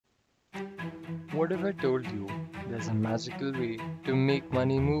What if I told you there's a magical way to make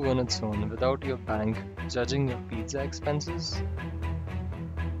money move on its own without your bank judging your pizza expenses?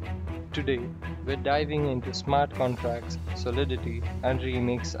 Today, we're diving into smart contracts, Solidity, and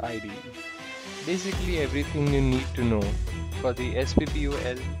Remix ID. Basically, everything you need to know for the SPPU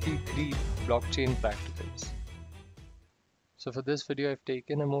LP3 blockchain practicals. So, for this video, I've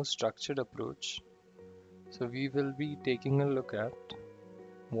taken a more structured approach. So, we will be taking a look at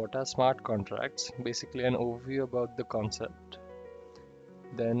what are smart contracts, basically, an overview about the concept.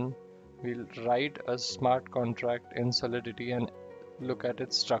 Then we'll write a smart contract in Solidity and look at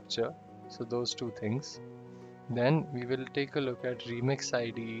its structure. So those two things. Then we will take a look at Remix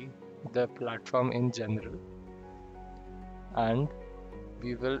IDE, the platform in general. And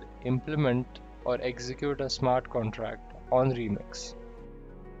we will implement or execute a smart contract on Remix.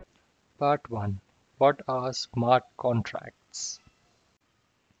 Part 1. What are smart contracts?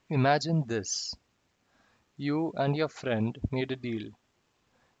 Imagine this. You and your friend made a deal.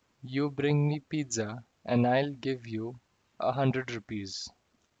 You bring me pizza and I'll give you 100 rupees.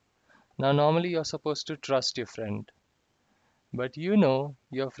 Now, normally you're supposed to trust your friend, but you know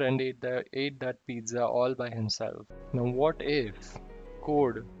your friend ate that pizza all by himself. Now, what if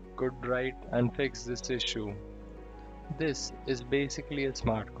code could write and fix this issue? This is basically a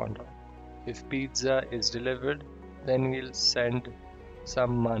smart contract. If pizza is delivered, then we'll send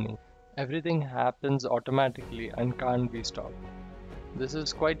some money. Everything happens automatically and can't be stopped. This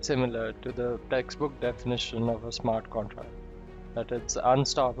is quite similar to the textbook definition of a smart contract, that it's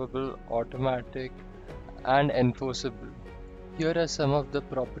unstoppable, automatic, and enforceable. Here are some of the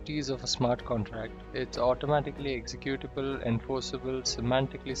properties of a smart contract. It's automatically executable, enforceable,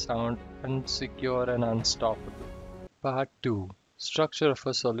 semantically sound, and secure and unstoppable. Part 2. Structure of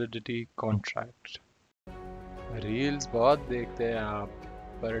a Solidity contract. Reels बहुत देखते हैं आप,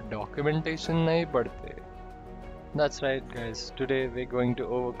 पर documentation नहीं पढ़ते. That's right, guys. Today we're going to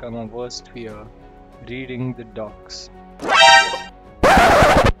overcome our worst fear, reading the docs.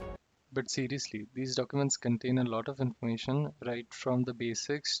 But seriously, these documents contain a lot of information, right from the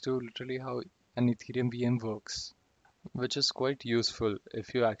basics to literally how an Ethereum VM works, which is quite useful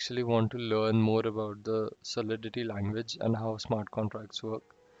if you actually want to learn more about the Solidity language and how smart contracts work.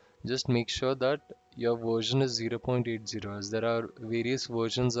 Just make sure that your version is 0.80, as there are various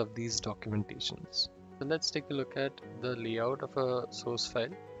versions of these documentations. So let's take a look at the layout of a source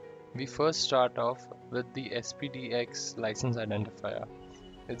file. We first start off with the SPDX license identifier.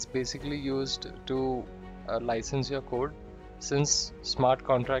 It's basically used to license your code. Since smart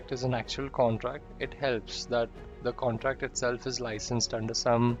contract is an actual contract, it helps that the contract itself is licensed under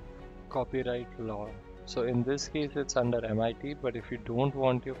some copyright law. So in this case, it's under MIT, but if you don't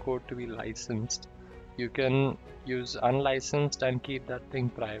want your code to be licensed, you can use unlicensed and keep that thing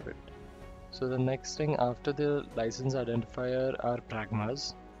private. So the next thing after the license identifier are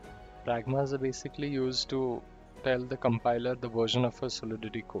pragmas. Pragmas are basically used to tell the compiler the version of a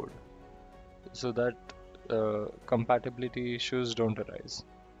Solidity code so that compatibility issues don't arise.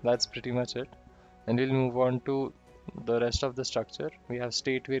 That's pretty much it. And we'll move on to the rest of the structure. We have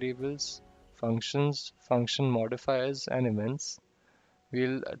state variables, functions, function modifiers, and events.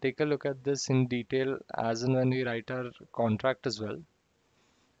 We'll take a look at this in detail as and when we write our contract as well.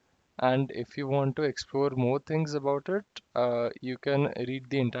 And if you want to explore more things about it, you can read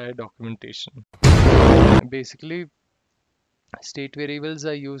the entire documentation. Basically, state variables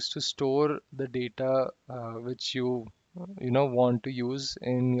are used to store the data which you want to use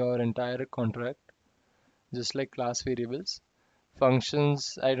in your entire contract, just like class variables.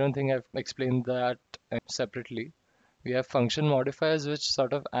 Functions, I don't think I've explained that separately. We have function modifiers which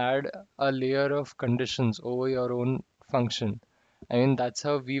sort of add a layer of conditions over your own function. I mean, that's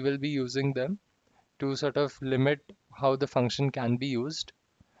how we will be using them to sort of limit how the function can be used.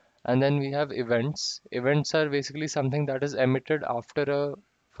 And then we have events. Events are basically something that is emitted after a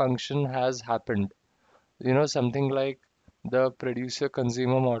function has happened. Something like the producer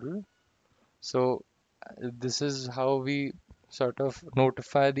consumer model. So this is how we sort of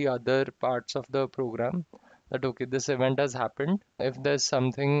notify the other parts of the program that okay, this event has happened. If there's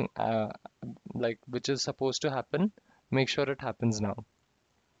something like which is supposed to happen, make sure it happens now.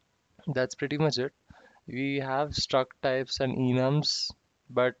 That's pretty much it. We have struct types and enums,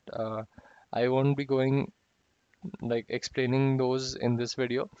 but I won't be going like explaining those in this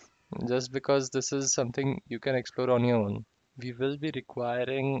video just because this is something you can explore on your own. We will be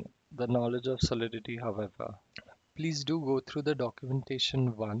requiring the knowledge of Solidity, however. Please do go through the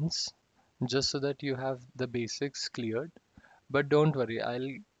documentation once just so that you have the basics cleared. But don't worry, I'll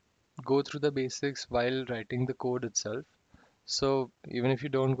go through the basics while writing the code itself. So even if you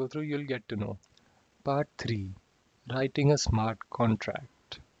don't go through, you'll get to know. Part 3. Writing a smart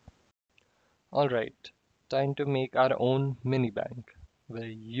contract. Alright, time to make our own mini bank, where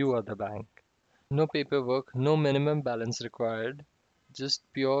you are the bank. No paperwork, no minimum balance required, just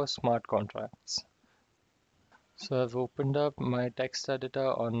pure smart contracts. So I've opened up my text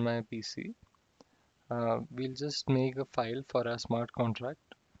editor on my PC. We'll just make a file for our smart contract.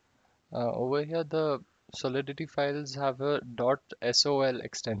 Over here, the Solidity files have a .sol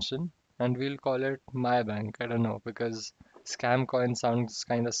extension, and we'll call it MyBank. I don't know because scam coin sounds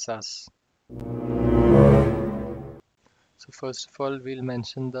kind of sus. So first of all, we'll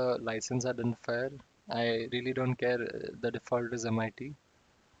mention the license identifier. I really don't care. The default is MIT,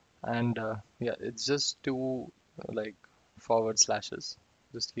 and yeah, it's just two like forward slashes.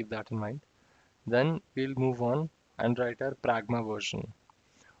 Just keep that in mind. Then we'll move on and write our Pragma version.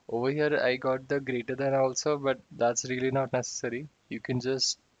 Over here, I got the greater than also, but that's really not necessary. You can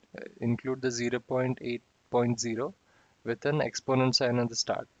just include the 0.8.0 with an exponent sign at the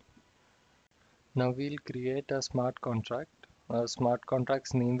start. Now we'll create a smart contract. A smart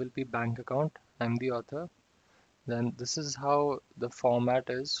contract's name will be bank account. I'm the author. Then this is how the format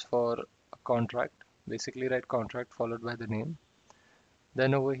is for a contract. Basically write contract followed by the name.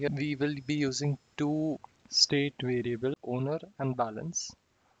 Then over here we will be using two state variable owner and balance.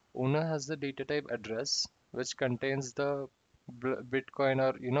 Owner has the data type address which contains the Bitcoin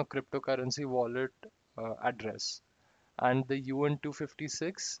or cryptocurrency wallet address, and the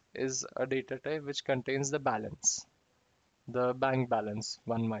UN256 is a data type which contains the balance, the bank balance,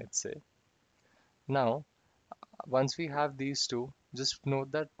 one might say. Now, once we have these two, just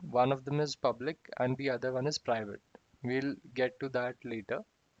note that one of them is public and the other one is private. We'll get to that later.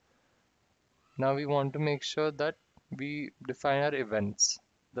 Now we want to make sure that we define our events.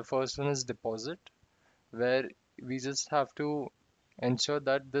 The first one is deposit, where we just have to ensure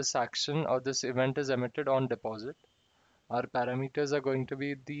that this action or this event is emitted on deposit. Our parameters are going to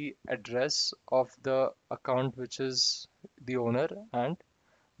be the address of the account, which is the owner, and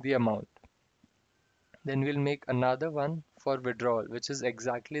the amount. Then we'll make another one for withdrawal, which is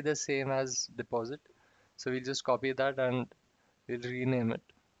exactly the same as deposit. So we'll just copy that and we'll rename it.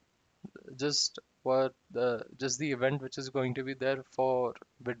 Just the event which is going to be there for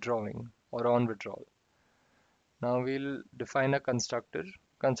withdrawing or on withdrawal. Now we'll define a constructor.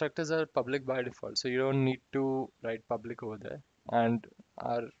 Constructors are public by default, so you don't need to write public over there. And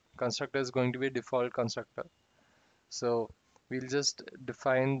our constructor is going to be a default constructor. So we'll just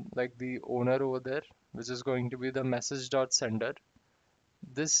define like the owner over there, which is going to be the message.sender.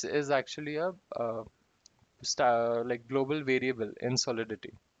 This is actually a like global variable in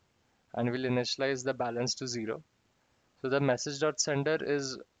Solidity, and we'll initialize the balance to 0. So the message.sender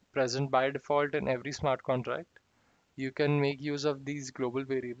is present by default in every smart contract. You can make use of these global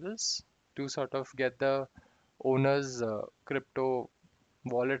variables to sort of get the owner's crypto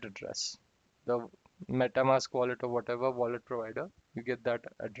wallet address, the MetaMask wallet or whatever wallet provider, you get that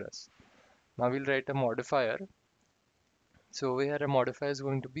address. Now we'll write a modifier. So over here a modifier is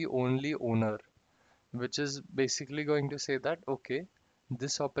going to be only owner, which is basically going to say that, okay,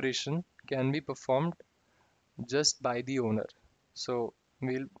 this operation can be performed just by the owner. So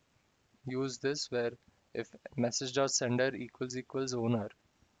we'll use this where if message.sender equals owner,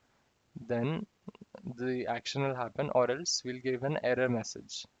 then the action will happen, or else we'll give an error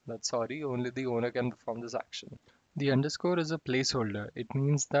message that sorry, only the owner can perform this action. The underscore is a placeholder. It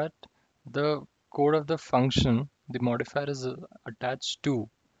means that the code of the function the modifier is attached to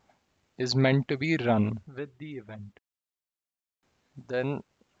is meant to be run with the event. Then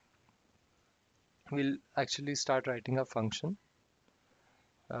we'll actually start writing a function.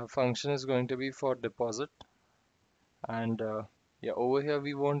 Function is going to be for deposit, and yeah, over here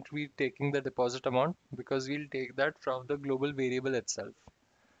we won't be taking the deposit amount because we'll take that from the global variable itself.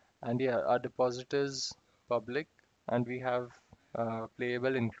 And yeah, our deposit is public and we have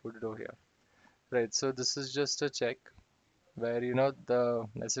playable included over here. Right, so this is just a check where the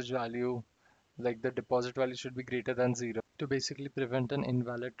message value, like the deposit value, should be greater than 0 to basically prevent an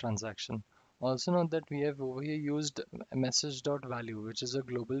invalid transaction. Also note that we have over here used message.value, which is a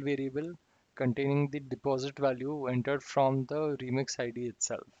global variable containing the deposit value entered from the remix ID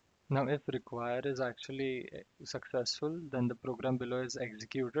itself. Now, if require is actually successful, then the program below is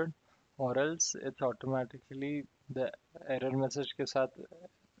executed, or else it's automatically the error message के साथ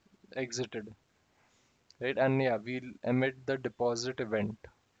exited, right? And yeah, we'll emit the deposit event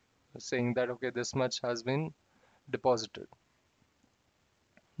saying that okay, this much has been deposited.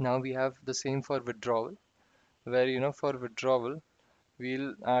 Now we have the same for withdrawal, where for withdrawal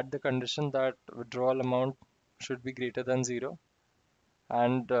we'll add the condition that withdrawal amount should be greater than 0,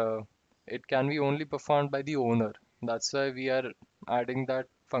 and it can be only performed by the owner. That's why we are adding that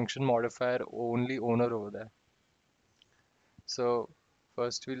function modifier only owner over there. So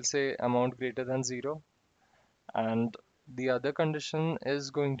first we'll say amount greater than 0, and the other condition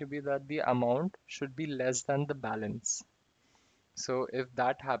is going to be that the amount should be less than the balance. So if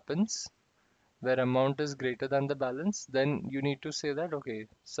that happens, where amount is greater than the balance, then you need to say that, okay,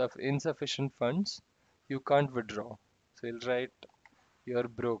 insufficient funds, you can't withdraw. So you'll write, you're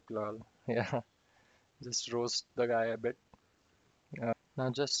broke, lol. Yeah, just roast the guy a bit. Now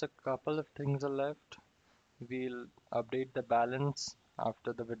just a couple of things are left. We'll update the balance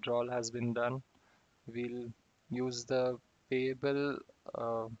after the withdrawal has been done. We'll use the payable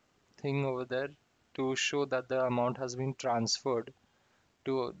uh, thing over there to show that the amount has been transferred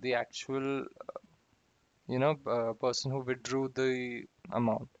to the actual, person who withdrew the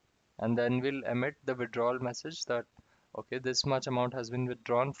amount. And then we'll emit the withdrawal message that, okay, this much amount has been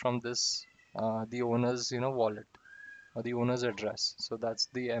withdrawn from this, the owner's, wallet or the owner's address. So that's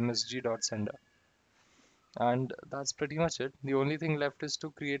the msg.sender. And that's pretty much it. The only thing left is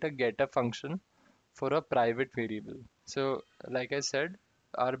to create a getter function for a private variable. So, like I said,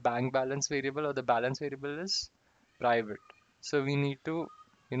 our bank balance variable or the balance variable is private. So we need to,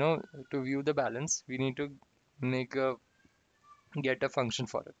 you know, to view the balance, we need to make a getter function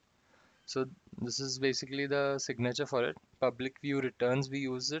for it. So this is basically the signature for it. Public view returns, we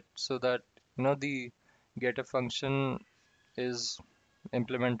use it so that, the getter function is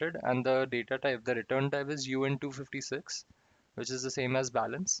implemented, and the data type, the return type is UN256, which is the same as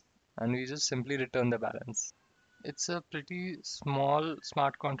balance, and we just simply return the balance. It's a pretty small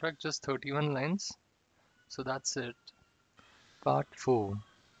smart contract, just 31 lines. So that's it. Part 4,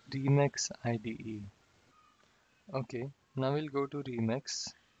 Remix IDE. Okay, now we'll go to Remix,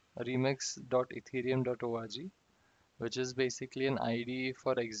 remix.ethereum.org, which is basically an IDE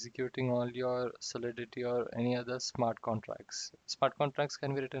for executing all your Solidity or any other smart contracts. Smart contracts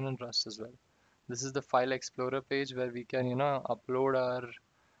can be written in Rust as well. This is the file explorer page where we can, upload our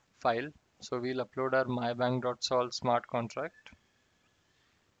file. So we'll upload our MyBank.sol smart contract.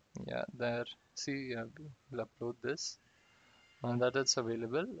 Yeah, there. See, we'll upload this. And that it's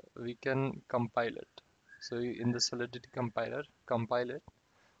available, we can compile it. So in the Solidity compiler, compile it.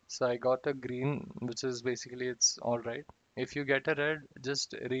 So I got a green, which is basically it's all right. If you get a red,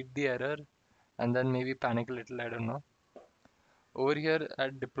 just read the error and then maybe panic a little, I don't know. Over here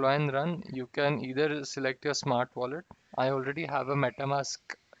at deploy and run, you can either select your smart wallet. I already have a MetaMask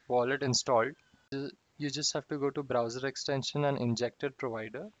wallet installed. You just have to go to browser extension and injected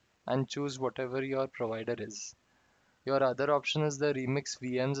provider and choose whatever your provider is. Your other option is the Remix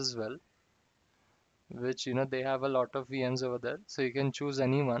VMs as well, which they have a lot of VMs over there. So you can choose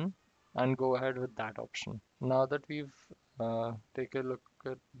any one and go ahead with that option. Now that we've take a look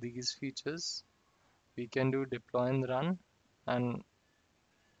at these features, we can do deploy and run. And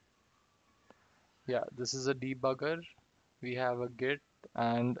yeah, this is a debugger. We have a Git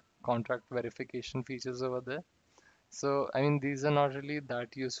and contract verification features over there. So, I mean, these are not really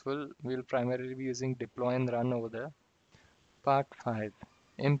that useful. We'll primarily be using deploy and run over there. Part 5,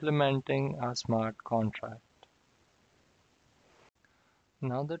 implementing a smart contract.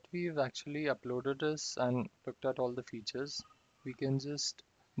 Now that we've actually uploaded this and looked at all the features, we can just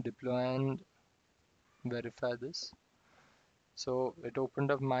deploy and verify this. So it opened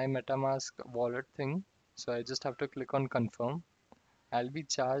up my MetaMask wallet thing. So I just have to click on confirm. I'll be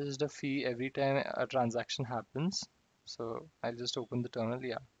charged a fee every time a transaction happens. So I'll just open the terminal.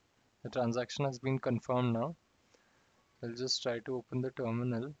 Yeah, the transaction has been confirmed now. I'll just try to open the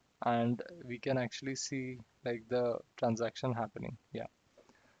terminal and we can actually see like the transaction happening. Yeah.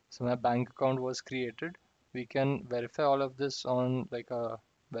 So my bank account was created. We can verify all of this on like a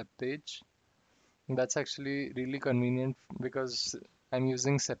web page. That's actually really convenient because I'm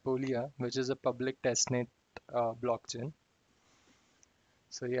using Sepolia, which is a public testnet blockchain.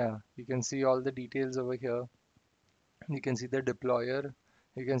 So yeah, you can see all the details over here. You can see the deployer.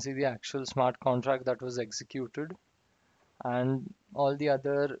 You can see the actual smart contract that was executed, and all the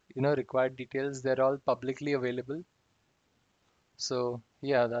other required details. They're all publicly available. So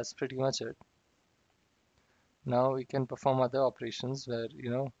yeah, that's pretty much it. Now we can perform other operations where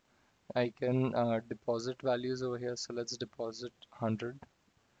I can deposit values over here. So let's deposit 100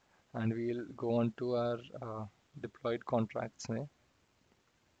 and we'll go on to our deployed contracts.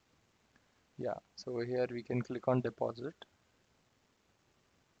 Yeah, so over here we can click on deposit.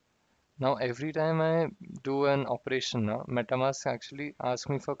 Now every time I do an operation now, MetaMask actually asks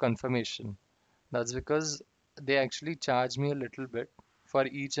me for confirmation. That's because they actually charge me a little bit for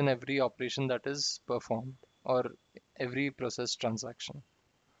each and every operation that is performed or every process transaction.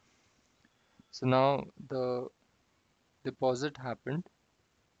 So now the deposit happened.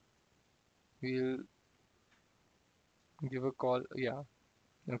 We'll give a call. Yeah.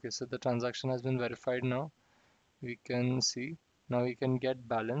 Okay, so the transaction has been verified now. We can see. Now we can get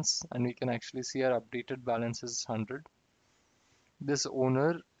balance and we can actually see our updated balance is 100. This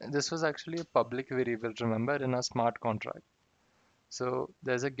owner, this was actually a public variable, remember, in a smart contract. So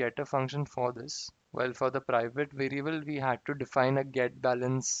there's a getter function for this. While for the private variable, we had to define a get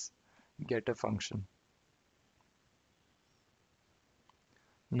balance getter function.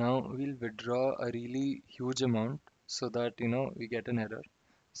 Now we'll withdraw a really huge amount so that we get an error.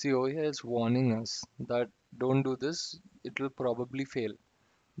 See, over here it's warning us that don't do this, it will probably fail.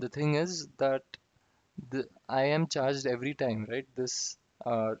 The thing is that I am charged every time, right? This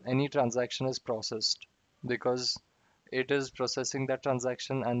any transaction is processed because it is processing that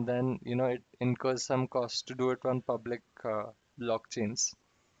transaction and then it incurs some cost to do it on public blockchains.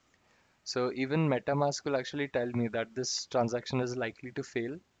 So even MetaMask will actually tell me that this transaction is likely to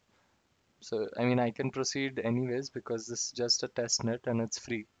fail. So I mean I can proceed anyways because this is just a test net and it's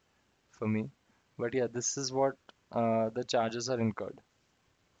free for me. But yeah, this is what the charges are incurred.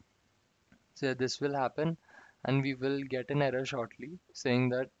 So yeah, this will happen and we will get an error shortly saying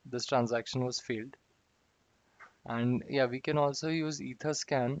that this transaction was failed. And yeah, we can also use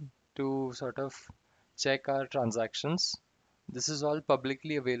Etherscan to sort of check our transactions. This is all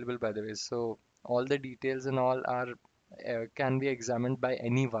publicly available, by the way. So all the details and all are can be examined by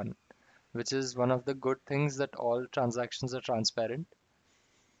anyone, which is one of the good things that all transactions are transparent.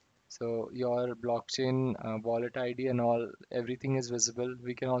 So your blockchain wallet ID and all, everything is visible.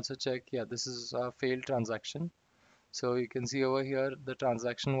 We can also check, yeah, this is a failed transaction. So you can see over here the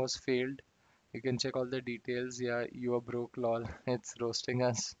transaction was failed. You can check all the details. Yeah, you are broke, lol. It's roasting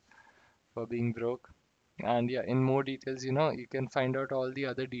us for being broke. And yeah, in more details, you can find out all the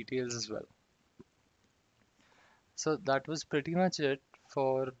other details as well. So that was pretty much it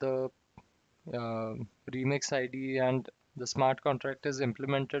for the uh, remix ID, and the smart contract is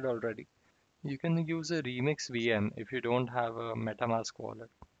implemented already. You can use a remix VM if you don't have a MetaMask wallet.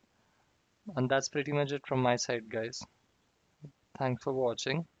 And that's pretty much it from my side, guys. Thanks for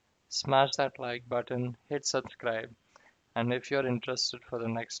watching. Smash that like button, hit subscribe, and if you're interested for the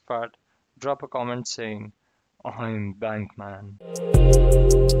next part, drop a comment saying, I'm Bankman.